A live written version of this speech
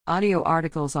Audio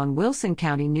articles on Wilson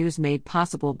County News made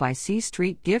possible by C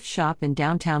Street Gift Shop in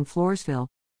downtown Floresville.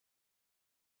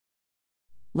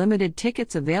 Limited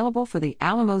tickets available for the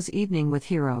Alamos Evening with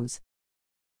Heroes.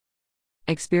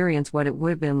 Experience what it would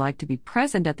have been like to be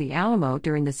present at the Alamo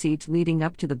during the siege leading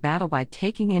up to the battle by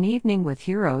taking an Evening with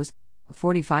Heroes, a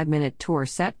 45-minute tour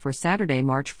set for Saturday,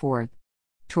 March 4th.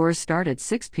 Tours start at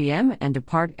 6 p.m. and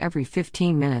depart every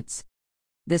 15 minutes.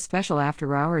 This special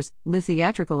after-hours,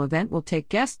 theatrical event will take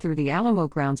guests through the Alamo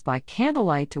grounds by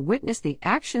candlelight to witness the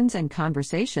actions and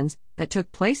conversations that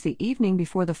took place the evening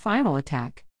before the final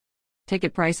attack.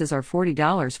 Ticket prices are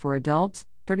 $40 for adults,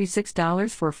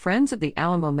 $36 for Friends of the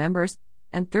Alamo members,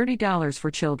 and $30 for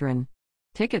children.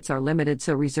 Tickets are limited,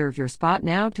 so reserve your spot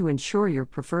now to ensure your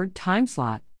preferred time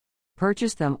slot.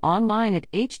 Purchase them online at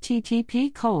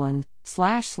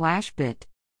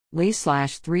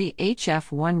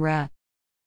http://bit.ly/3hf1re